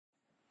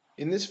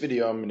In this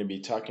video, I'm going to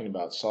be talking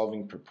about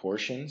solving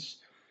proportions.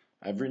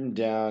 I've written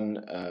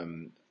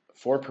down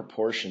 4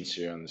 proportions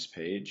here on this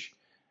page,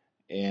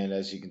 and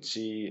as you can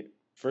see,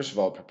 first of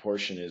all,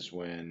 proportion is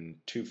when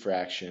two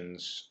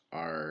fractions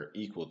are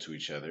equal to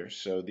each other.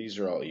 So these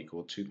are all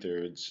equal.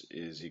 2/3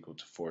 is equal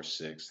to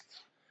 4/6,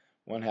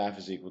 1/2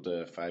 is equal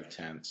to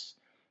 5/10,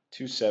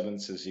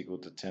 2/7 is equal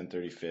to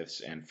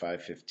 10/35, and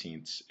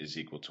 5/15 is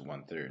equal to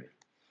 1/3.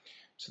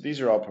 So these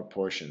are all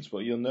proportions.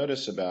 What you'll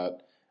notice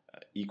about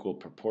equal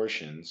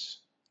proportions,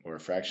 or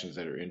fractions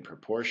that are in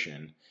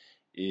proportion,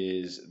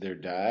 is their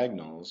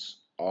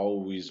diagonals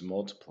always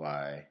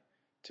multiply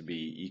to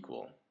be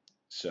equal.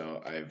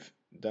 So I've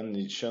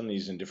shown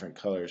these in different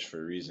colors for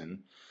a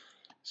reason.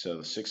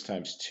 So 6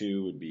 times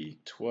 2 would be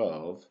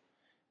 12,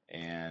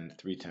 and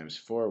 3 times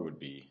 4 would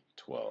be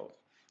 12.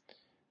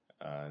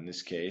 In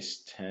this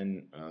case,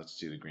 10, let's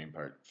do the green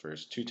part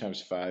first. 2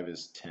 times 5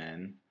 is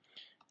 10,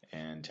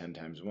 and 10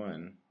 times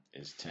 1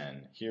 is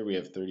 10. Here we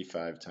have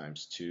 35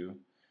 times 2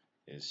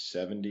 is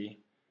 70,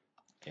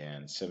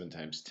 and 7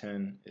 times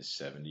 10 is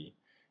 70,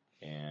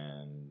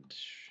 and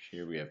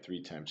here we have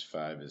 3 times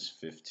 5 is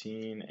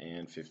 15,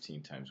 and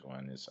 15 times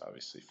 1 is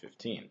obviously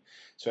 15.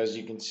 So as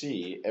you can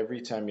see,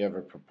 every time you have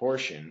a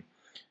proportion,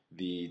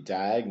 the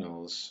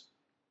diagonals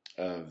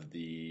of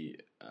the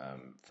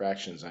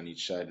fractions on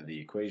each side of the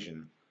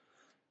equation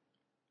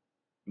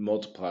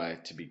multiply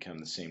to become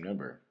the same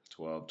number: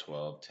 12,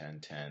 12, 10,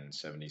 10,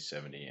 70,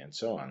 70, and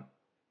so on.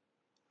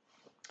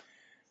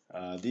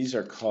 These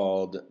are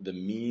called the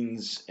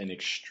means and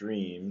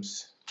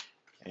extremes,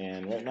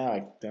 and right now I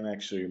don't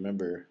actually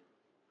remember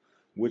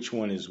which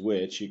one is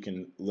which. You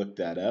can look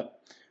that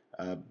up,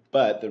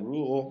 but the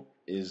rule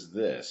is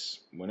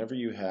this: whenever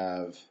you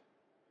have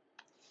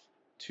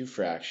two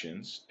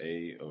fractions,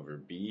 a over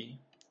b,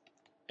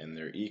 and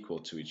they're equal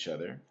to each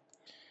other,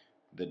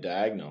 the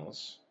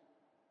diagonals,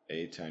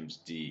 a times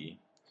d,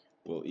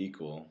 will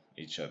equal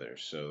each other.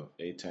 So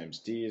a times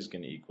d is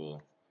going to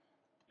equal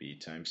b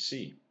times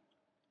c.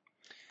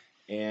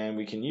 And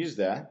we can use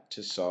that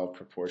to solve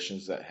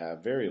proportions that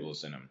have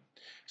variables in them.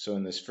 So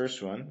in this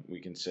first one, we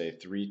can say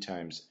 3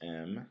 times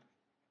m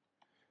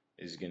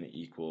is going to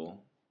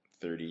equal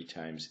 30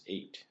 times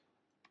 8.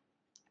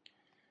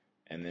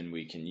 And then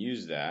we can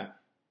use that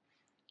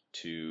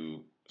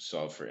to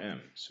solve for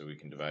m. So we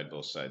can divide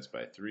both sides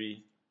by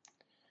 3,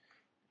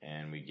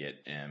 and we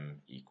get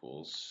m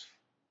equals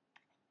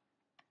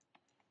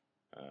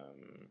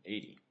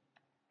 80.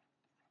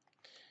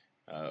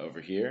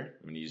 Over here,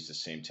 I'm going to use the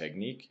same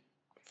technique.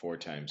 4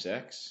 times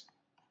x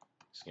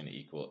is going to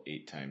equal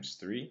 8 times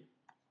 3.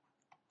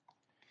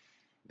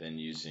 Then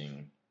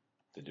using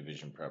the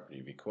division property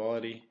of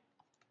equality,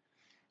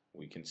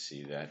 we can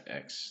see that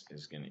x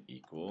is going to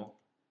equal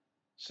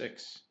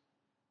 6.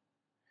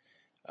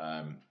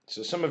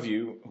 So some of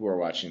you who are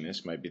watching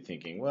this might be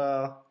thinking,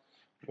 well,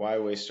 why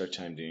waste our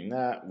time doing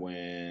that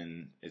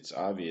when it's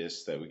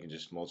obvious that we can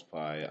just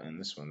multiply on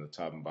this one, the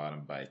top and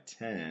bottom, by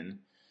 10,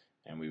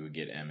 and we would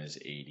get m as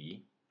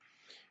 80.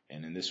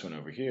 And in this one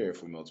over here,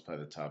 if we multiply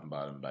the top and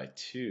bottom by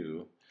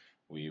 2,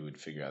 we would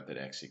figure out that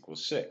x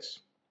equals 6.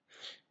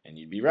 And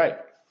you'd be right.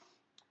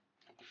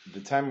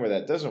 The time where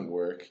that doesn't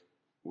work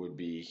would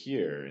be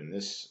here. In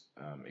this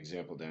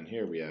example down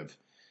here, we have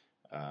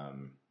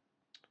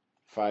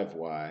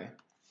 5y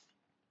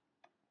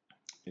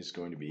is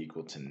going to be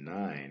equal to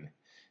 9.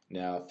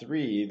 Now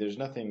 3, there's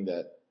nothing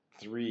that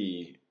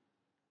 3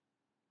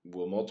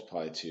 will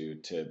multiply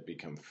to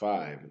become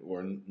 5,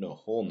 or no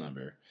whole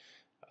number.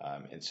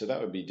 And so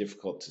that would be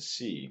difficult to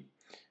see.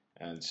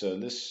 And so in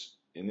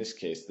this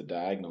case, the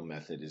diagonal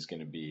method is going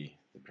to be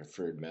the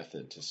preferred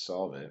method to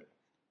solve it.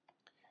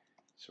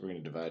 So we're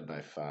going to divide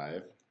by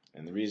 5.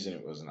 And the reason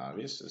it wasn't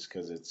obvious is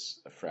because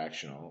it's a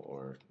fractional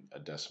or a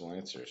decimal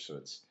answer. So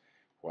it's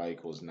y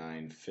equals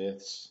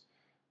 9/5,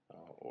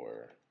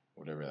 or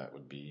whatever that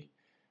would be,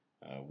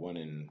 1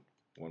 and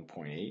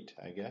 1.8,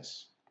 I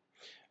guess.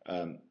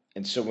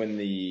 And so when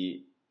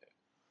the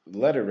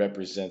letter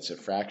represents a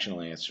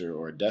fractional answer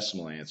or a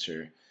decimal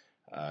answer,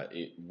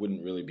 it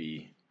wouldn't really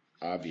be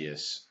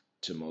obvious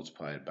to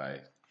multiply it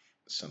by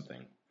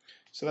something.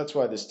 So that's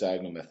why this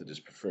diagonal method is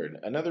preferred.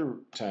 Another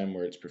time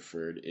where it's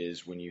preferred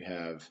is when you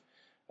have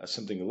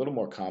something a little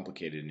more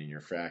complicated in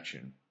your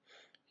fraction.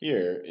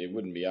 Here, it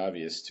wouldn't be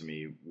obvious to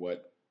me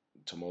what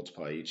to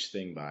multiply each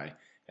thing by,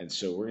 and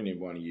so we're going to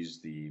want to use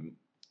the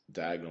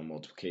diagonal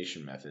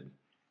multiplication method.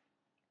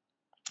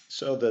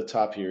 So the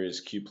top here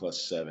is q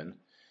plus 7.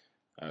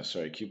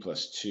 Q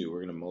plus 2. We're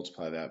going to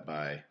multiply that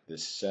by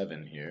this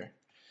 7 here.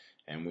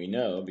 And we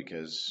know,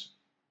 because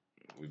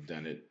we've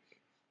done it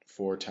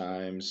 4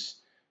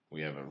 times,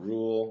 we have a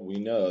rule, we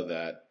know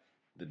that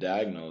the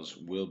diagonals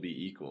will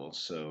be equal.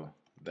 So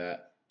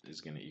that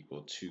is going to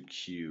equal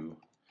 2q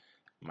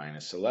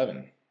minus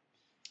 11.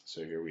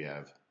 So here we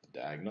have the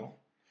diagonal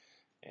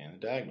and the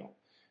diagonal.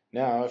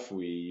 Now if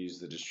we use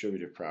the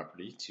distributive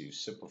property to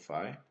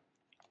simplify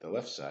the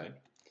left side,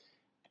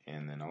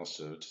 and then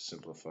also to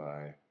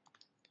simplify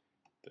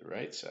the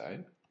right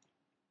side,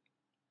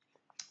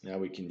 now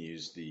we can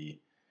use the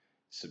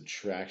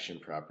subtraction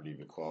property of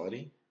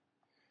equality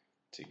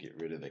to get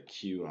rid of the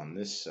Q on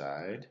this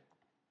side.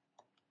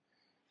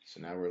 So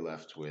now we're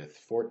left with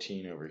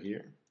 14 over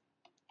here.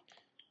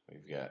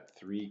 We've got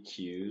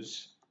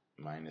 3Qs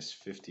minus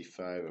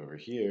 55 over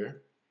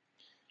here.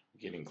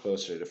 Getting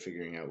closer to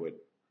figuring out what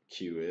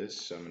Q is,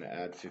 so I'm going to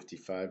add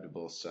 55 to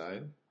both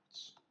sides.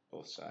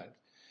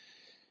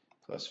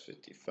 Plus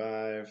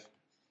 55.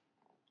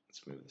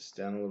 Let's move this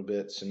down a little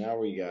bit. So now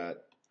we got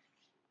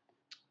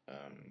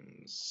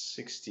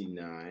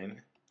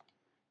 69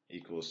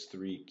 equals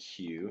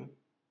 3Q.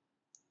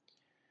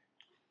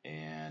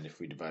 And if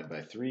we divide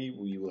by 3,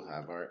 we will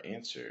have our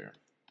answer.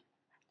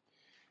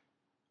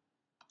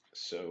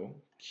 So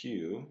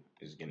Q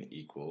is going to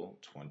equal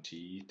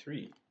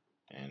 23.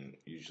 And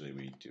usually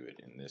we do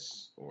it in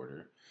this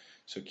order.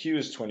 So Q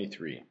is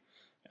 23.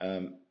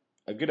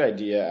 A good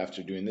idea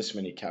after doing this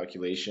many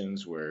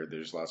calculations where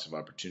there's lots of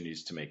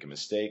opportunities to make a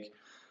mistake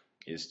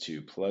is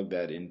to plug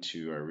that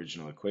into our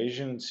original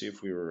equation and see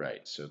if we were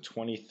right. So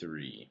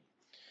 23.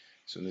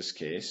 So in this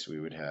case we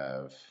would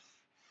have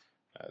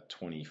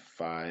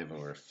 25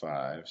 over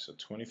 5. So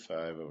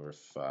 25 over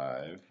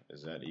 5,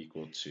 is that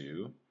equal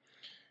to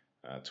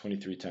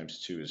 23 times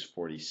 2 is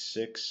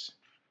 46.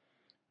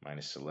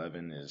 Minus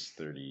 11 is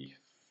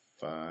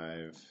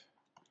 35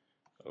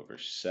 over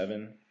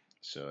 7.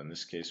 So in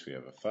this case we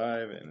have a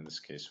 5, and in this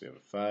case we have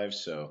a 5.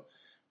 So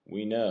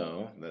we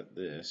know that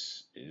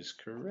this is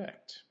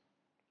correct.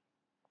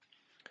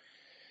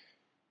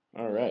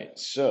 Alright,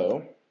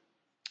 so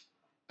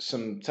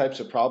some types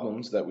of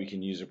problems that we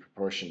can use a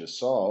proportion to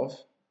solve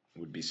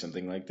would be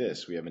something like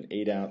this. We have an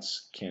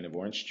 8-ounce can of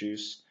orange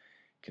juice,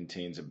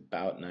 contains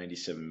about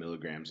 97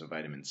 milligrams of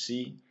vitamin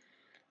C.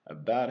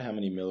 About how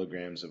many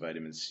milligrams of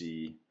vitamin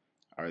C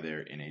are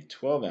there in a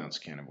 12-ounce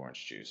can of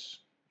orange juice?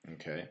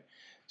 Okay,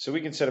 so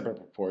we can set up a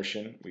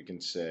proportion. We can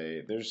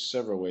say there's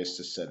several ways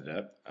to set it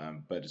up,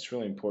 but it's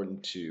really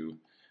important to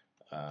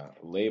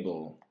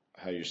label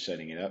how you're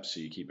setting it up so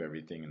you keep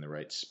everything in the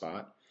right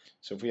spot.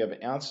 So if we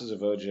have ounces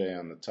of OJ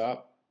on the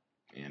top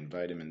and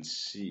vitamin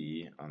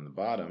C on the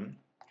bottom,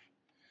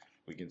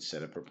 we can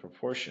set up a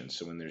proportion.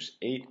 So when there's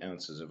 8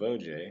 ounces of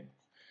OJ,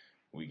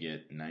 we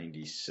get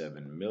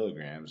 97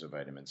 milligrams of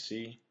vitamin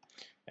C,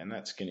 and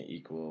that's going to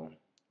equal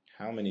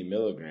how many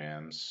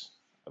milligrams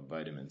of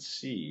vitamin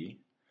C?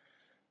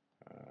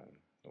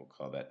 We'll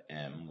call that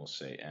M. We'll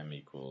say M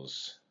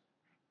equals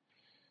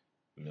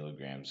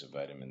milligrams of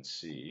vitamin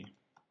C.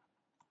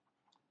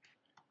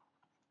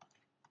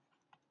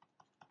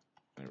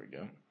 There we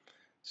go.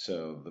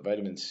 So the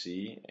vitamin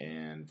C,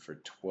 and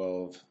for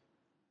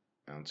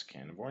 12-ounce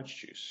can of orange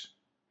juice.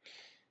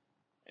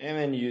 And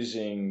then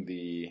using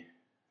the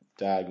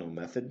diagonal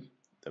method,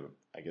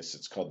 I guess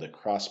it's called the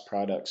cross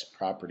products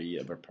property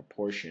of a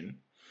proportion,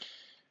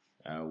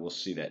 we'll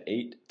see that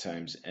 8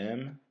 times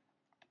M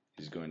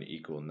is going to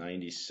equal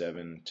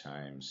 97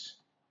 times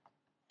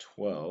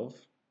 12.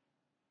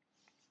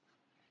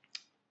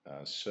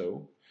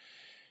 So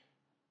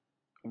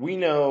we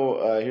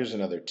know, here's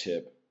another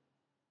tip.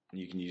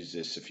 You can use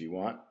this if you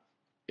want.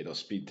 It'll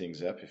speed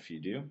things up if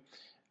you do.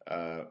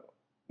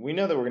 We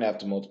know that we're going to have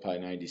to multiply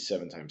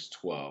 97 times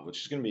 12,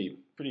 which is going to be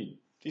a pretty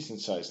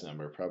decent sized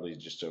number, probably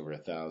just over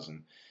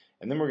 1,000.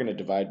 And then we're going to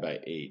divide by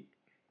 8.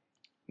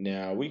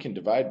 Now we can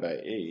divide by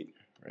 8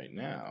 right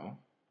now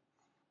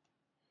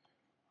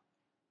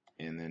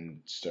and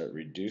then start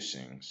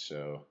reducing.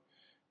 So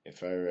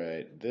if I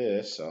write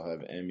this, I'll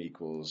have M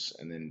equals,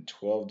 and then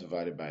 12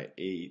 divided by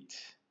 8,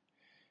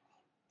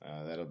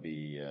 that'll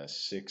be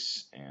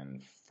 6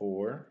 and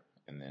 4,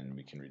 and then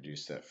we can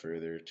reduce that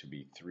further to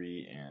be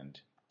 3 and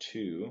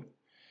 2.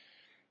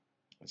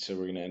 And so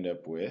we're going to end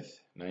up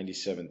with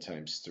 97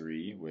 times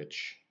 3,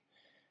 which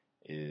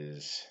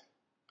is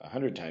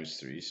 100 times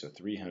 3, so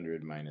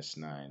 300 minus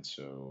 9,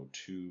 so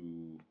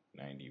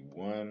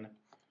 291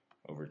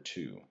 over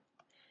 2.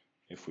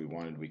 If we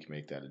wanted, we could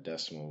make that a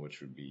decimal,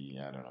 which would be,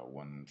 I don't know,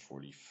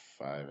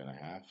 145 and a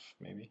half,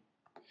 maybe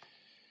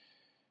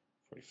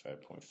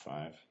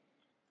 45.5,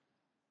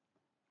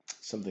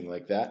 something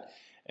like that.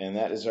 And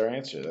that is our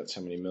answer. That's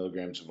how many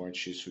milligrams of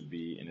orange juice would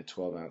be in a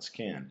 12-ounce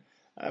can.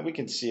 We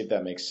can see if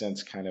that makes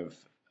sense. Kind of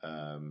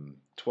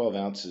 12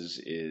 ounces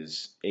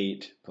is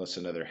 8 plus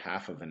another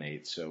half of an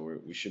 8, so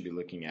we should be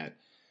looking at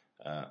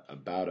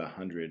about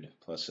 100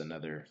 plus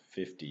another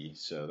 50,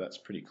 so that's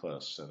pretty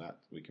close. So that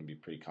we can be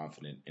pretty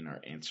confident in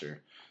our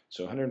answer.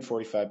 So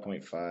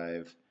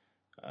 145.5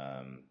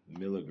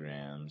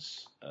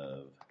 milligrams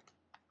of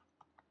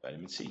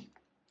vitamin C.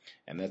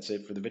 And that's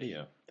it for the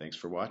video. Thanks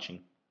for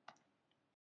watching.